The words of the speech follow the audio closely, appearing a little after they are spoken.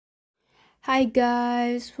Hi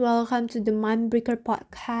guys, welcome to the Mindbreaker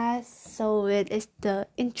podcast. So it is the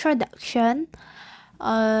introduction.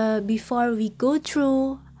 Before we go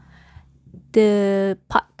through the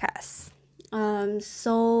podcast.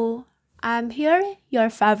 So I'm here, your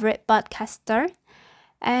favorite podcaster,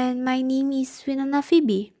 and my name is Winona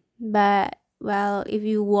Phoebe. But well, if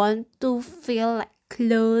you want to feel like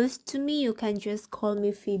close to me, you can just call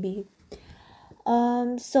me Phoebe.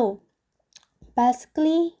 So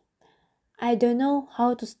basically, I don't know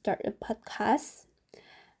how to start a podcast.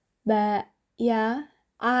 But yeah,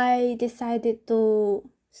 I decided to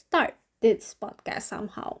start this podcast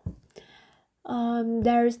somehow.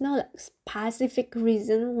 There is no like specific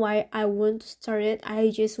reason why I want to start it. I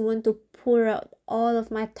just want to pour out all of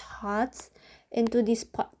my thoughts into this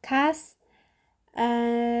podcast,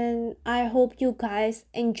 and I hope you guys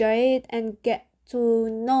enjoy it and get to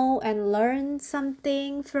know and learn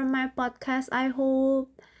something from my podcast. I hope.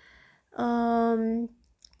 Um,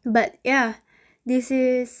 but yeah, this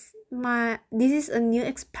is a new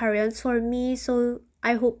experience for me, so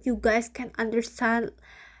I hope you guys can understand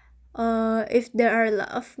if there are a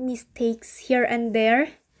lot of mistakes here and there,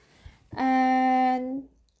 and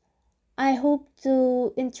I hope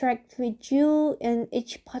to interact with you in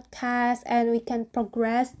each podcast and we can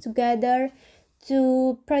progress together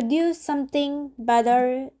to produce something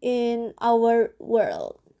better in our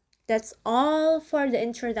world. That's all for the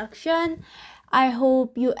introduction. I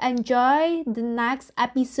hope you enjoy the next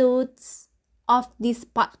episodes of this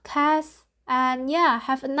podcast. And yeah,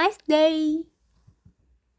 have a nice day.